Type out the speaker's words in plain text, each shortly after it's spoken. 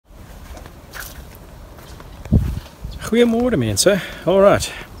Goeiemorgen mense.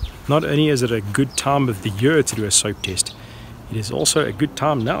 Alright, not only is it a good time of the year to do a soap test, it is also a good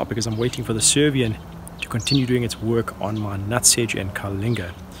time now because I'm waiting for the Servian to continue doing its work on my nutsedge and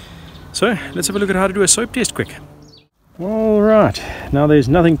kalinga. So let's have a look at how to do a soap test quick. Alright, now there's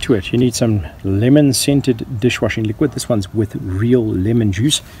nothing to it. You need some lemon scented dishwashing liquid. This one's with real lemon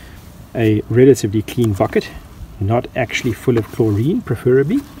juice. A relatively clean bucket, not actually full of chlorine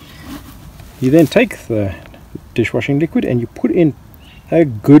preferably. You then take the dishwashing liquid and you put in a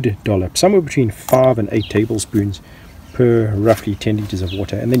good dollop, somewhere between 5 and 8 tablespoons per roughly 10 liters of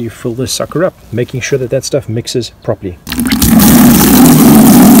water, and then you fill this sucker up, making sure that that stuff mixes properly.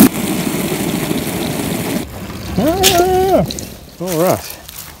 Alright,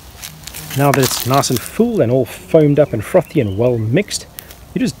 now that it's nice and full and all foamed up and frothy and well mixed,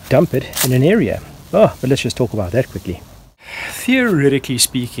 you just dump it in an area. But let's just talk about that quickly. Theoretically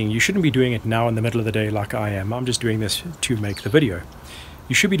speaking, you shouldn't be doing it now in the middle of the day like I am. I'm just doing this to make the video.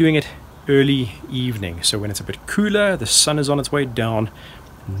 You should be doing it early evening, so when it's a bit cooler, the sun is on its way down,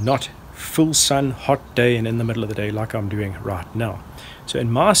 not full sun, hot day and in the middle of the day like I'm doing right now. So in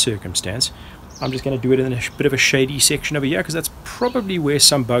my circumstance, I'm just going to do it in a bit of a shady section over here because that's probably where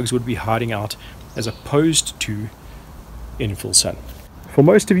some bugs would be hiding out as opposed to in full sun. For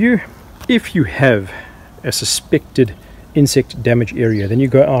most of you, if you have a suspected insect damage area, then you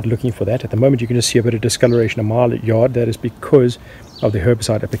go out looking for that. At the moment you can just see a bit of discoloration in my yard. That is because of the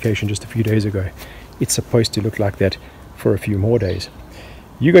herbicide application just a few days ago. It's supposed to look like that for a few more days.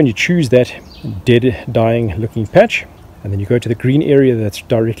 You're going to choose that dead, dying looking patch, and then you go to the green area that's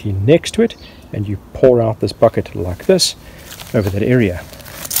directly next to it and you pour out this bucket like this over that area.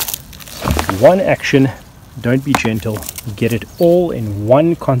 One action, don't be gentle, get it all in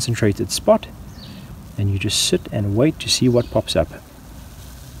one concentrated spot, and you just sit and wait to see what pops up.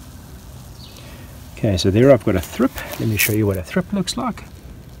 Okay, so there I've got a thrip. Let me show you what a thrip looks like.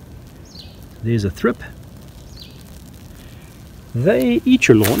 There's a thrip. They eat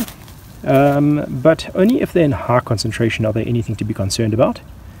your lawn, but only if they're in high concentration are there anything to be concerned about.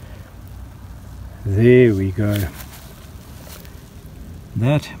 There we go.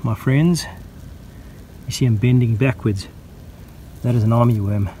 That, my friends, you see him bending backwards. That is an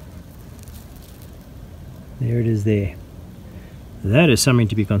armyworm. There it is there. That is something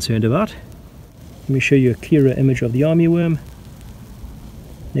to be concerned about. Let me show you a clearer image of the armyworm.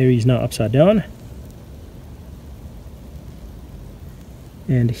 There he is now upside down.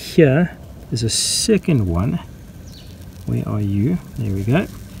 And here is a second one. Where are you? There we go.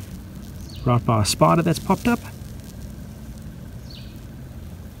 Right by a spider that's popped up.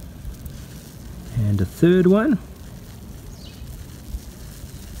 And a third one.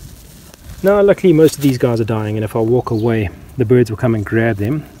 Now luckily most of these guys are dying, and if I walk away the birds will come and grab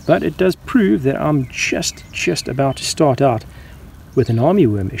them, but it does prove that I'm just about to start out with an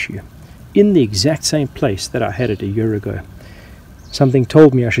armyworm issue in the exact same place that I had it a year ago. Something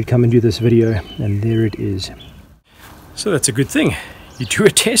told me I should come and do this video, and there it is. So that's a good thing. You do a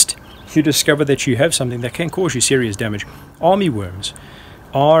test, you discover that you have something that can cause you serious damage. Armyworms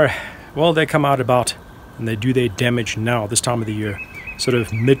are, well, they come out about and they do their damage now this time of the year. Sort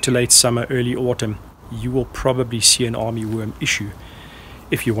of mid to late summer, early autumn, you will probably see an armyworm issue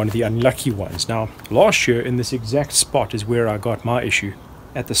if you're one of the unlucky ones. Now, last year in this exact spot is where I got my issue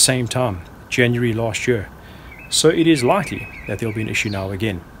at the same time, January last year. So it is likely that there'll be an issue now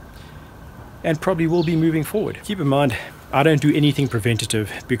again, and probably will be moving forward. Keep in mind, I don't do anything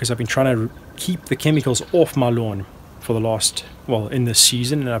preventative because I've been trying to keep the chemicals off my lawn for the last, well, in this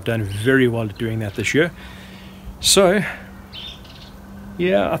season, and I've done very well at doing that this year. So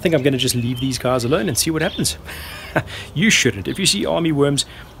yeah, I think I'm going to just leave these guys alone and see what happens. You shouldn't. If you see armyworms,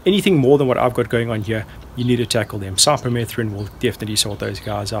 anything more than what I've got going on here, you need to tackle them. Cypermethrin will definitely sort those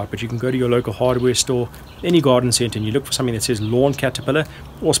guys out, but you can go to your local hardware store, any garden center, and you look for something that says lawn caterpillar,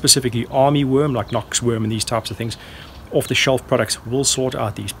 or specifically armyworm, like knoxworm and these types of things. Off-the-shelf products will sort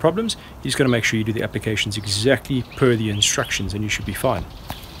out these problems. You just got to make sure you do the applications exactly per the instructions, and you should be fine.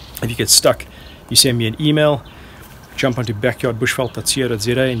 If you get stuck, you send me an email, jump onto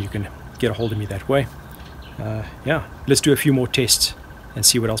backyardbushveld.co.za, and you can get a hold of me that way. Yeah, let's do a few more tests and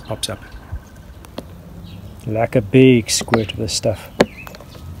see what else pops up. Like a big squirt of this stuff.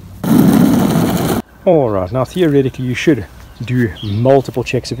 Alright, now theoretically you should do multiple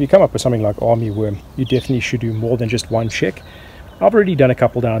checks. If you come up with something like armyworm, you definitely should do more than just one check. I've already done a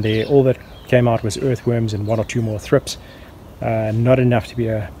couple down there. All that came out was earthworms and 1 or 2 more thrips. Not enough to be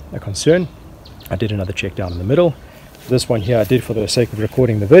a concern. I did another check down in the middle. This one here I did for the sake of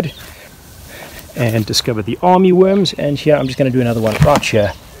recording the vid, and discovered the armyworms. And here I'm just going to do another one right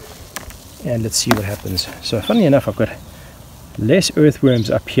here and let's see what happens. So funnily enough, I've got less earthworms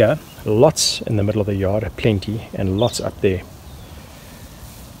up here, lots in the middle of the yard, plenty, and lots up there.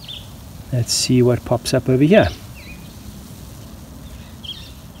 Let's see what pops up over here.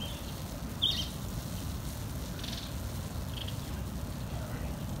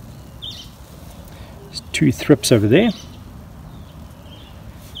 There's 2 thrips over there,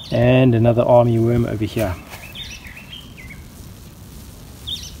 and another armyworm over here.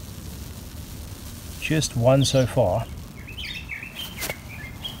 Just one so far.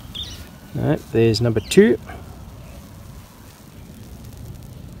 No, there's number 2.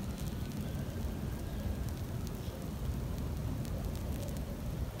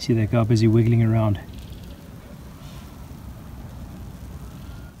 See that guy busy wiggling around.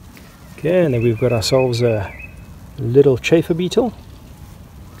 Okay, and then we've got ourselves a little Chafer Beetle.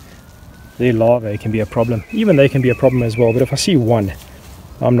 Their larvae can be a problem. Even they can be a problem as well, but if I see one,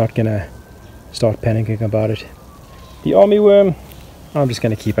 I'm not going to start panicking about it. The armyworm, I'm just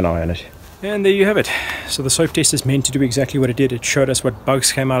going to keep an eye on it. And there you have it. So the soap test is meant to do exactly what it did. It showed us what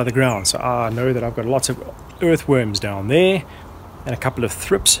bugs came out of the ground. So I know that I've got lots of earthworms down there, and a couple of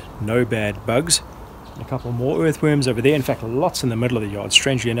thrips, no bad bugs, and a couple more earthworms over there. In fact, lots in the middle of the yard.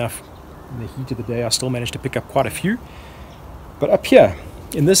 Strangely enough, in the heat of the day, I still managed to pick up quite a few. But up here,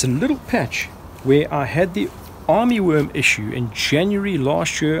 in this little patch where I had the armyworm issue in January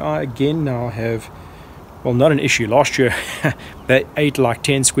last year, I again now have, well, not an issue. Last year, they ate like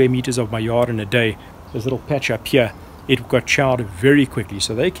 10 square meters of my yard in a day. This little patch up here, it got chowed very quickly.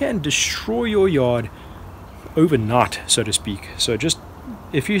 So they can destroy your yard overnight, so to speak. So just,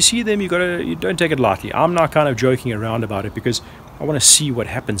 if you see them, you don't take it lightly. I'm not kind of joking around about it, because I want to see what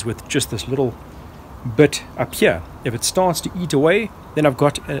happens with just this little bit up here. If it starts to eat away, then I've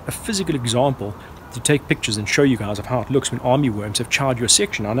got a physical example to take pictures and show you guys of how it looks when armyworms have chowed your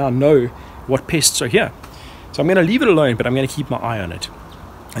section. I now know what pests are here. So I'm going to leave it alone, but I'm going to keep my eye on it.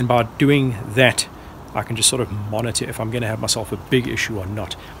 And by doing that, I can just sort of monitor if I'm going to have myself a big issue or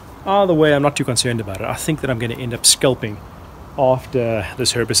not. Either way, I'm not too concerned about it. I think that I'm going to end up scalping after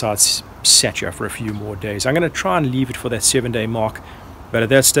this herbicide sat here for a few more days. I'm going to try and leave it for that 7-day mark, but at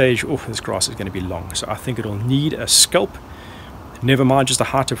that stage, oh, this grass is going to be long. So I think it'll need a scalp. Never mind just a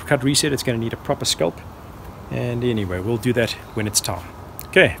height of cut reset, it's going to need a proper scalp. And anyway, we'll do that when it's time.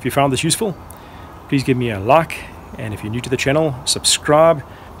 Okay, if you found this useful, please give me a like, and if you're new to the channel, subscribe.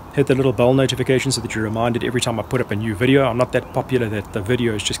 Hit the little bell notification so that you're reminded every time I put up a new video. I'm not that popular that the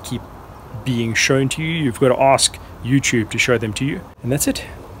videos just keep being shown to you. You've got to ask YouTube to show them to you. And that's it.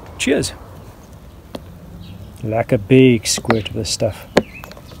 Cheers. Like a big squirt of this stuff.